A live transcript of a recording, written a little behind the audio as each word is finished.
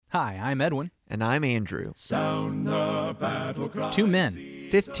Hi, I'm Edwin. And I'm Andrew. Sound the battle cry. 2 men,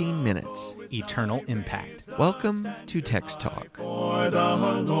 15 minutes. eternal impact. Welcome to Text Talk. For the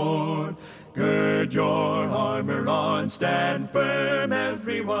Lord, gird your armor on, stand firm,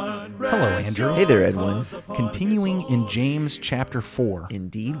 everyone. Hello, Andrew. Hey there, Edwin. Continuing in James chapter 4.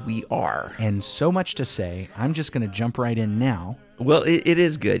 Indeed, we are. And so much to say, I'm just going to jump right in now. Well, it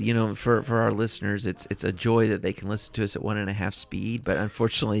is good. You know, for our listeners, it's a joy that they can listen to us at 1.5 speed, but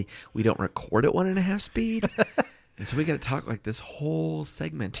unfortunately, we don't record at 1.5 speed. And so we got to talk like this whole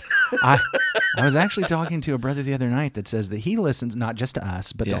segment. I was actually talking to a brother the other night that says that he listens not just to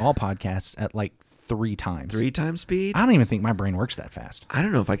us, but to all podcasts at like 3 times. 3 times speed? I don't even think my brain works that fast. I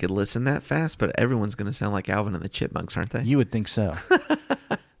don't know if I could listen that fast, but everyone's going to sound like Alvin and the Chipmunks, aren't they? You would think so.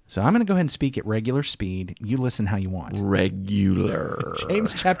 So I'm going to go ahead and speak at regular speed. You listen how you want. Regular.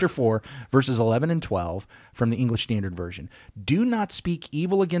 James chapter 4, verses 11 and 12 from the English Standard Version. Do not speak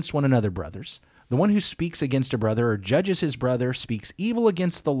evil against one another, brothers. The one who speaks against a brother or judges his brother speaks evil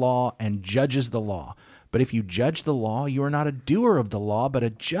against the law and judges the law. But if you judge the law, you are not a doer of the law, but a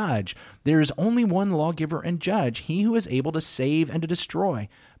judge. There is only one lawgiver and judge, he who is able to save and to destroy.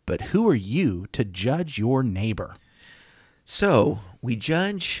 But who are you to judge your neighbor? So, we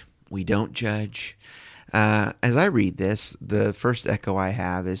judge, we don't judge. As I read this, the first echo I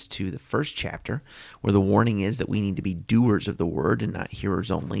have is to the first chapter, where the warning is that we need to be doers of the word and not hearers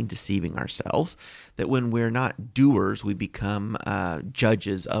only, deceiving ourselves. That when we're not doers, we become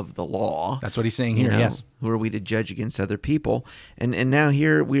judges of the law. That's what he's saying here, yes. Who are we to judge against other people? And now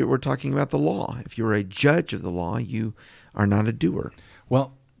here we're talking about the law. If you're a judge of the law, you are not a doer.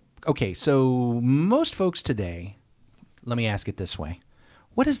 Well, okay, so most folks today, let me ask it this way.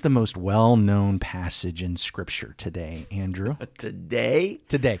 What is the most well-known passage in Scripture today, Andrew? Today?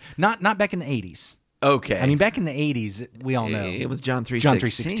 Today. Not back in the 80s. Okay. I mean, back in the 80s, we all know. It was John 3:16. John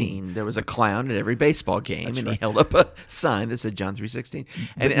 3:16. There was a clown at every baseball game, That's and right. he held up a sign that said John 3:16.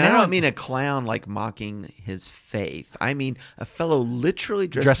 And I don't mean a clown like mocking his faith. I mean a fellow literally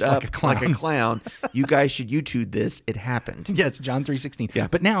dressed up like a clown. You guys should YouTube this. It happened. Yeah, it's John 3:16. Yeah.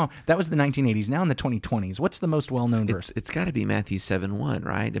 But now, that was the 1980s. Now in the 2020s, what's the most well-known verse? It's got to be Matthew 7:1,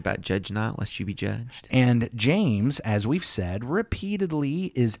 right? About judge not, lest you be judged. And James, as we've said,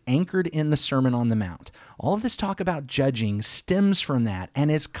 repeatedly is anchored in the Sermon on the Mount. All of this talk about judging stems from that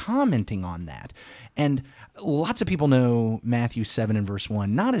and is commenting on that. And lots of people know Matthew 7 and verse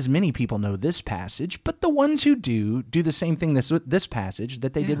 1. Not as many people know this passage, but the ones who do the same thing this passage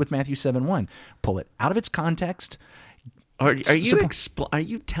that they did with Matthew 7:1. Pull it out of its context. Are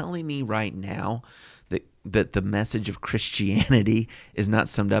you telling me right now that the message of Christianity is not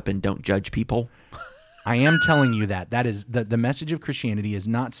summed up in don't judge people? I am telling you that. That is the message of Christianity is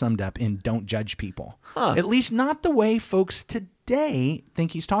not summed up in don't judge people. At least not the way folks today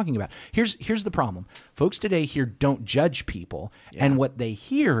think he's talking about. Here's the problem. Folks today hear don't judge people, and what they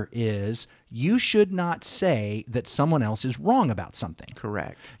hear is you should not say that someone else is wrong about something.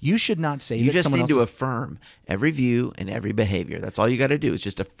 Correct. You should not say You that just someone need else to affirm every view and every behavior. That's all you got to do is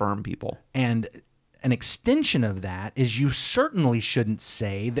just affirm people. And an extension of that is you certainly shouldn't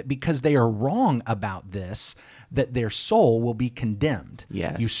say that because they are wrong about this, that their soul will be condemned.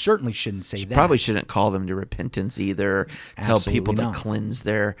 Yes. You certainly shouldn't say that. Probably shouldn't call them to repentance either. Tell Absolutely people not. to cleanse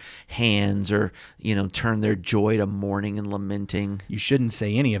their hands or, turn their joy to mourning and lamenting. You shouldn't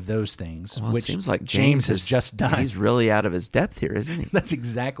say any of those things, Well, which it seems like James has just done. He's really out of his depth here, isn't he? That's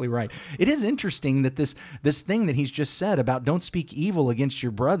exactly right. It is interesting that this thing that he's just said about don't speak evil against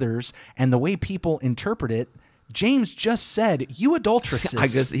your brothers and the way people interpret it, James just said, you adulteresses. I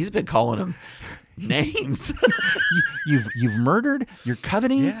guess he's been calling them names. You've murdered, you're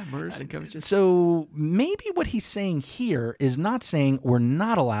coveting. Yeah, murders and covetous. So maybe what he's saying here is not saying we're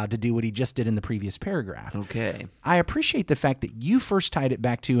not allowed to do what he just did in the previous paragraph. Okay. I appreciate the fact that you first tied it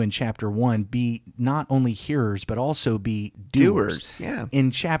back to in chapter 1, be not only hearers, but also be doers. Yeah.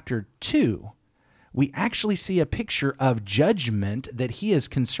 In chapter 2, we actually see a picture of judgment that he is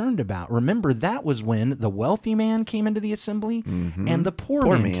concerned about. Remember, that was when the wealthy man came into the assembly and the poor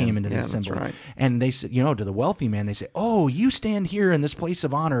man came into the assembly. That's right. And they said, to the wealthy man, they say, oh, you stand here in this place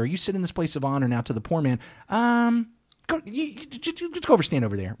of honor, or you sit in this place of honor. Now to the poor man, just go over, stand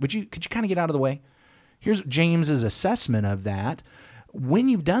over there. Could you kind of get out of the way? Here's James's assessment of that. When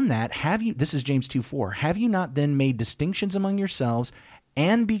you've done that, this is James 2:4, have you not then made distinctions among yourselves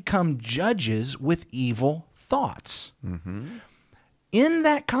and become judges with evil thoughts? In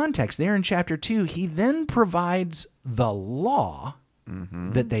that context, there in chapter 2, he then provides the law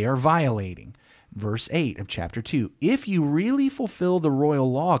that they are violating. verse 8 of chapter 2. If you really fulfill the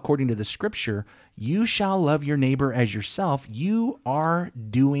royal law according to the scripture, you shall love your neighbor as yourself. You are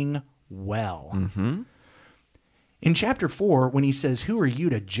doing well. In chapter 4, when he says, who are you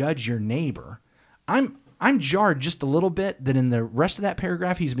to judge your neighbor? I'm jarred just a little bit that in the rest of that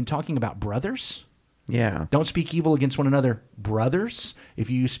paragraph, he's been talking about brothers. Yeah. Don't speak evil against one another, brothers. If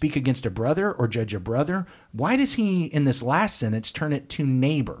you speak against a brother or judge a brother, why does he, in this last sentence, turn it to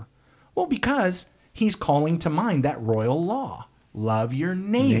neighbor? Well, because he's calling to mind that royal law. Love your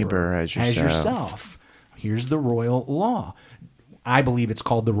neighbor as yourself. Here's the royal law. I believe it's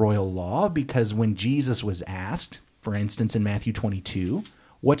called the royal law because when Jesus was asked, for instance, in Matthew 22,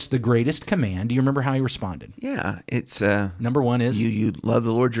 what's the greatest command? Do you remember how he responded? Yeah, it's Number one is you love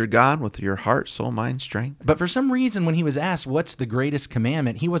the Lord your God with your heart, soul, mind, strength. But for some reason, when he was asked what's the greatest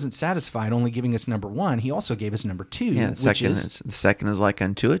commandment, he wasn't satisfied only giving us number one. He also gave us number two. Yeah, the second is like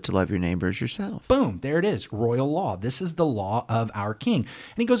unto it, to love your neighbor as yourself. Boom, there it is, royal law. This is the law of our king. And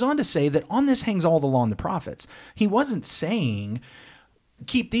he goes on to say that on this hangs all the law and the prophets. He wasn't saying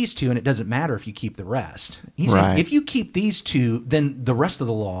keep these two and it doesn't matter if you keep the rest. He's saying if you keep these two, then the rest of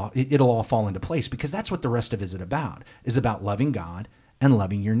the law, it'll all fall into place because that's what the rest of it is about loving God and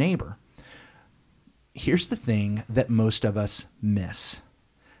loving your neighbor. Here's the thing that most of us miss,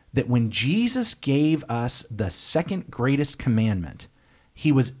 that when Jesus gave us the second greatest commandment,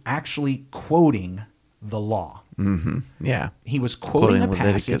 he was actually quoting the law. Yeah. He was quoting a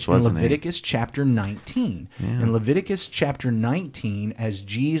passage in Leviticus, chapter 19. Yeah. In Leviticus chapter 19,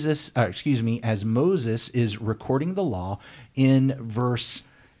 as Moses is recording the law in verse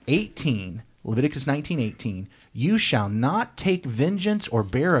 18, Leviticus 19:18, you shall not take vengeance or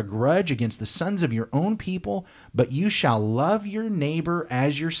bear a grudge against the sons of your own people, but you shall love your neighbor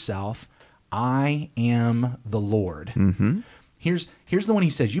as yourself. I am the Lord. Here's the one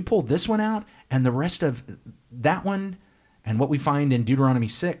he says, you pull this one out, and the rest of that one, and what we find in Deuteronomy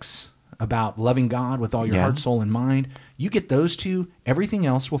 6 about loving God with all your heart, soul, and mind, you get those two, everything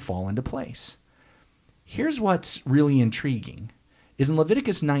else will fall into place. Here's what's really intriguing, is in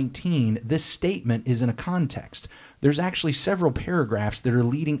Leviticus 19, this statement is in a context. There's actually several paragraphs that are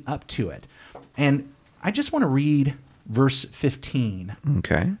leading up to it. And I just want to read verse 15.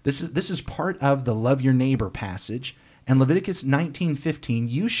 Okay. This is part of the love your neighbor passage. And Leviticus 19:15,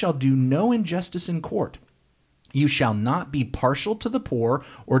 you shall do no injustice in court. You shall not be partial to the poor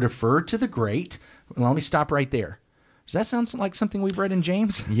or defer to the great. Well, let me stop right there. Does that sound like something we've read in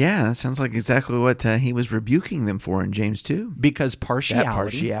James? Yeah, that sounds like exactly what he was rebuking them for in James 2. Because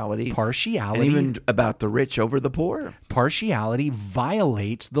partiality, and even about the rich over the poor. Partiality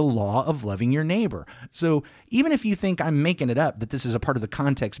violates the law of loving your neighbor. So even if you think I'm making it up, that this is a part of the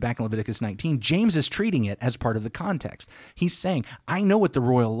context back in Leviticus 19, James is treating it as part of the context. He's saying, I know what the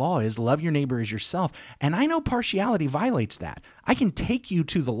royal law is, love your neighbor as yourself, and I know partiality violates that. I can take you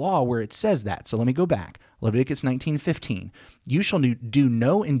to the law where it says that. So let me go back. Leviticus 19:15, you shall do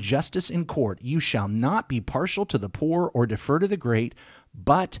no injustice in court. You shall not be partial to the poor or defer to the great,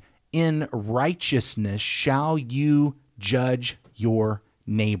 but in righteousness shall you judge your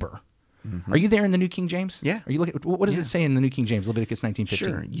neighbor. Are you there in the New King James? Yeah. Are you looking? What does it say in the New King James, Leviticus 19:15?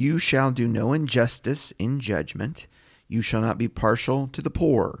 Sure. You shall do no injustice in judgment. You shall not be partial to the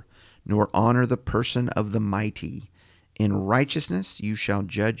poor, nor honor the person of the mighty. In righteousness you shall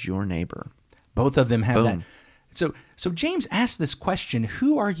judge your neighbor. Both of them have that. So James asked this question,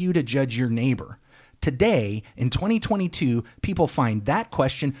 who are you to judge your neighbor? Today, in 2022, people find that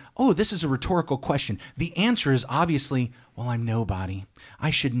question, oh, this is a rhetorical question. The answer is obviously, well, I'm nobody. I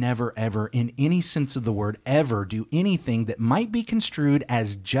should never, ever, in any sense of the word, ever do anything that might be construed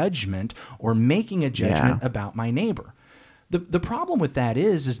as judgment or making a judgment about my neighbor. The problem with that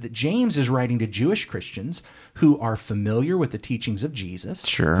is that James is writing to Jewish Christians who are familiar with the teachings of Jesus,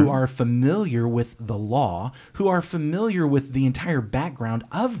 who are familiar with the law, who are familiar with the entire background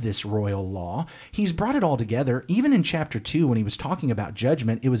of this royal law. He's brought it all together. Even in chapter 2, when he was talking about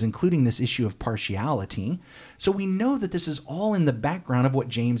judgment, it was including this issue of partiality. So we know that this is all in the background of what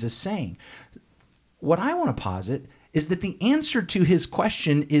James is saying. What I want to posit is that the answer to his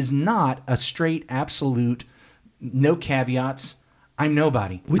question is not a straight, absolute, no caveats. I'm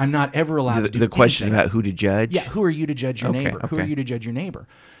nobody. I'm not ever allowed to do the question anything. about who to judge? Yeah, who are you to judge your neighbor? Okay. Who are you to judge your neighbor?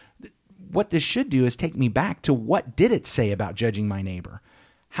 What this should do is take me back to what did it say about judging my neighbor?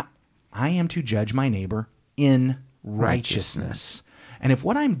 I am to judge my neighbor in righteousness. And if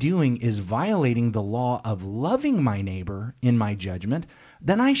what I'm doing is violating the law of loving my neighbor in my judgment,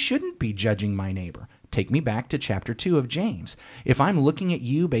 then I shouldn't be judging my neighbor. take me back to chapter 2 of James. If I'm looking at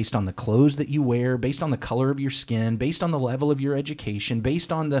you based on the clothes that you wear, based on the color of your skin, based on the level of your education,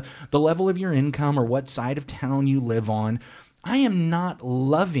 based on the level of your income or what side of town you live on, I am not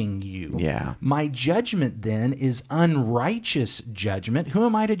loving you. Yeah. My judgment then is unrighteous judgment. Who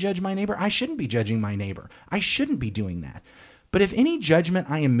am I to judge my neighbor? I shouldn't be judging my neighbor. I shouldn't be doing that. But if any judgment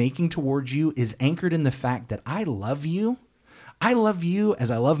I am making towards you is anchored in the fact that I love you as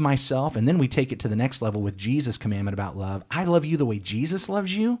I love myself, and then we take it to the next level with Jesus' commandment about love. I love you the way Jesus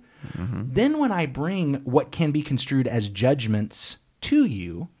loves you. Then when I bring what can be construed as judgments to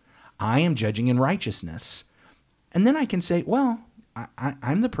you, I am judging in righteousness. And then I can say, well,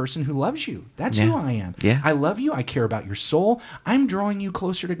 I'm the person who loves you. That's who I am. Yeah. I love you. I care about your soul. I'm drawing you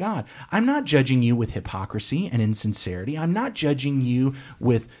closer to God. I'm not judging you with hypocrisy and insincerity. I'm not judging you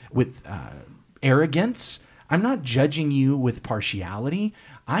with arrogance. I'm not judging you with partiality.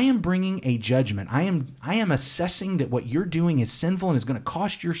 I am bringing a judgment. I am assessing that what you're doing is sinful and is going to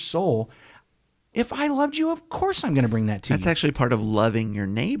cost your soul. If I loved you, of course I'm going to bring that to you. That's actually part of loving your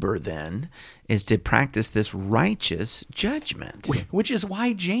neighbor, then, is to practice this righteous judgment. Which is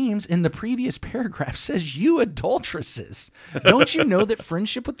why James in the previous paragraph says, you adulteresses. Don't you know that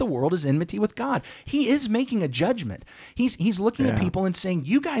friendship with the world is enmity with God? He is making a judgment. He's looking at people and saying,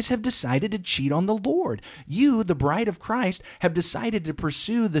 you guys have decided to cheat on the Lord. You, the bride of Christ, have decided to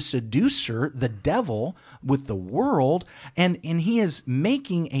pursue the seducer, the devil, with the world, and he is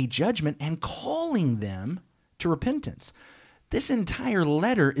making a judgment and calling them to repentance. This entire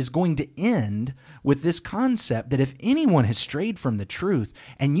letter is going to end with this concept that if anyone has strayed from the truth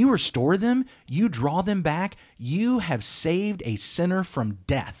and you restore them, you draw them back, you have saved a sinner from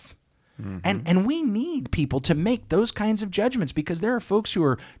death. And we need people to make those kinds of judgments because there are folks who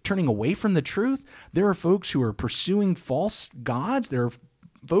are turning away from the truth. There are folks who are pursuing false gods. There are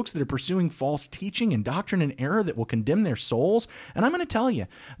folks that are pursuing false teaching and doctrine and error that will condemn their souls. And I'm going to tell you,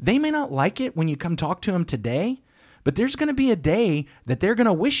 they may not like it when you come talk to them today, but there's going to be a day that they're going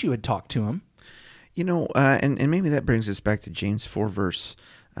to wish you had talked to them. You know, and maybe that brings us back to James 4, verse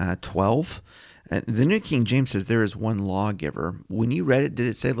 12. The New King James says there is one lawgiver. When you read it, did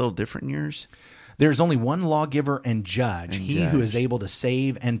it say a little different in yours? There's only one lawgiver and judge, who is able to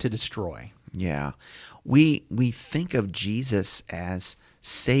save and to destroy. Yeah. We think of Jesus as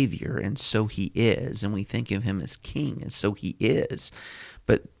Savior, and so he is, and we think of him as King, and so he is.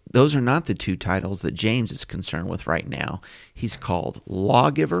 But those are not the two titles that James is concerned with right now. He's called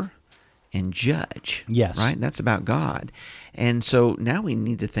lawgiver and judge. Yes. Right? That's about God. And so now we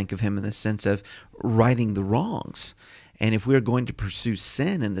need to think of him in the sense of righting the wrongs. And if we're going to pursue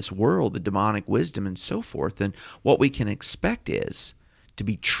sin in this world, the demonic wisdom and so forth, then what we can expect is to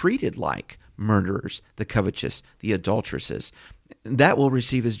be treated like murderers, the covetous, the adulteresses. That will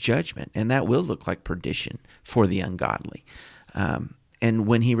receive his judgment, and that will look like perdition for the ungodly. And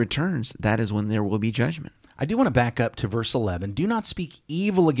when he returns, that is when there will be judgment. I do want to back up to verse 11. Do not speak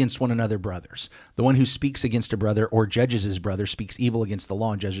evil against one another, brothers. The one who speaks against a brother or judges his brother speaks evil against the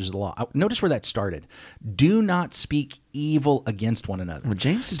law and judges the law. Notice where that started. Do not speak evil against one another. Well,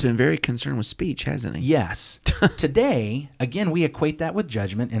 James has been very concerned with speech, hasn't he? Yes. Today, again, we equate that with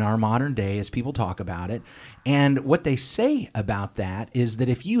judgment in our modern day as people talk about it. And what they say about that is that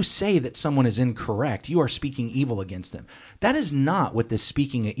if you say that someone is incorrect, you are speaking evil against them. That is not what this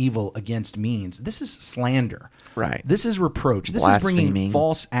speaking evil against means. This is slander. Right. This is reproach. This is bringing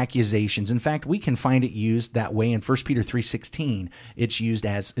false accusations. In fact, we can find it used that way in 1 Peter 3:16.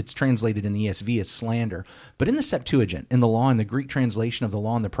 It's translated in the ESV as slander. But in the Septuagint, in the law, in the Greek translation of the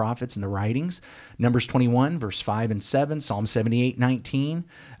law and the prophets and the writings, Numbers 21, verse 5 and 7, Psalm 78:19,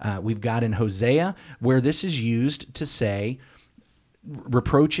 we've got in Hosea, where this is used to say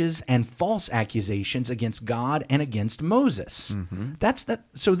reproaches and false accusations against God and against Moses.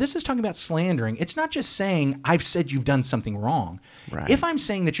 So this is talking about slandering. It's not just saying, I've said you've done something wrong. Right. If I'm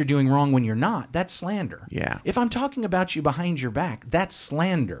saying that you're doing wrong when you're not, that's slander. Yeah. If I'm talking about you behind your back, that's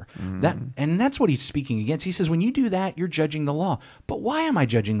slander. And that's what he's speaking against. He says, when you do that, you're judging the law. But why am I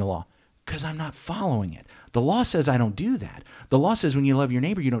judging the law? Because I'm not following it. The law says I don't do that. The law says when you love your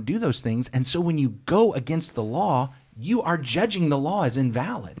neighbor, you don't do those things. And so when you go against the law, you are judging the law as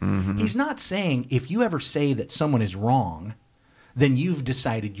invalid. He's not saying if you ever say that someone is wrong, then you've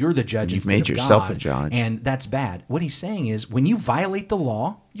decided you're the judge. You've made yourself the judge. And that's bad. What he's saying is when you violate the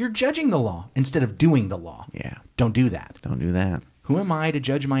law, you're judging the law instead of doing the law. Yeah. Don't do that. Don't do that. Who am I to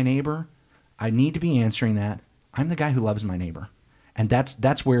judge my neighbor? I need to be answering that. I'm the guy who loves my neighbor. And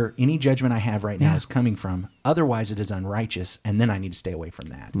that's where any judgment I have right now is coming from. Otherwise, it is unrighteous, and then I need to stay away from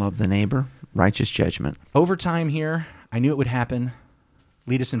that. Love the neighbor, righteous judgment. Overtime here, I knew it would happen.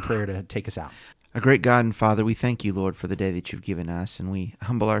 Lead us in prayer to take us out. Our great God and Father, we thank you, Lord, for the day that you've given us, and we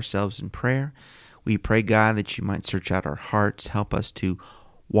humble ourselves in prayer. We pray, God, that you might search out our hearts, help us to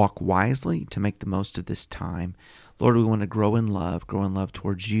walk wisely, to make the most of this time. Lord, we want to grow in love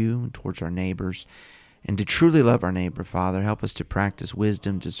towards you and towards our neighbors, and to truly love our neighbor, Father. Help us to practice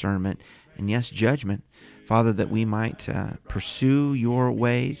wisdom, discernment, and yes, judgment, Father, that we might pursue your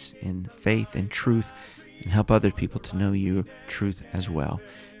ways in faith and truth, and help other people to know your truth as well.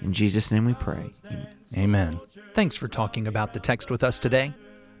 In Jesus' name we pray. Amen. Amen. Thanks for talking about the text with us today.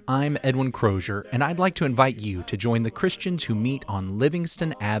 I'm Edwin Crozier, and I'd like to invite you to join the Christians who meet on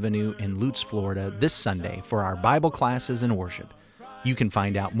Livingston Avenue in Lutz, Florida this Sunday for our Bible classes and worship. You can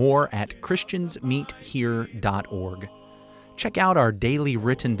find out more at christiansmeethere.org. Check out our daily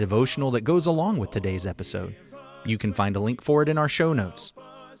written devotional that goes along with today's episode. You can find a link for it in our show notes.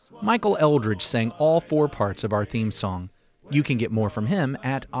 Michael Eldridge sang all 4 parts of our theme song. You can get more from him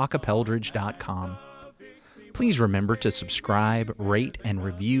at acapeldridge.com. Please remember to subscribe, rate, and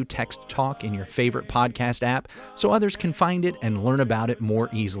review Text Talk in your favorite podcast app so others can find it and learn about it more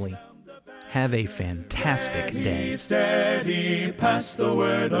easily. Have a fantastic day. Steady, pass the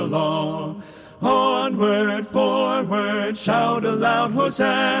word along. Onward, forward, shout aloud,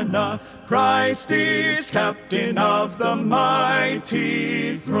 Hosanna. Christ is captain of the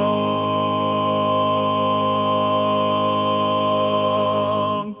mighty throne.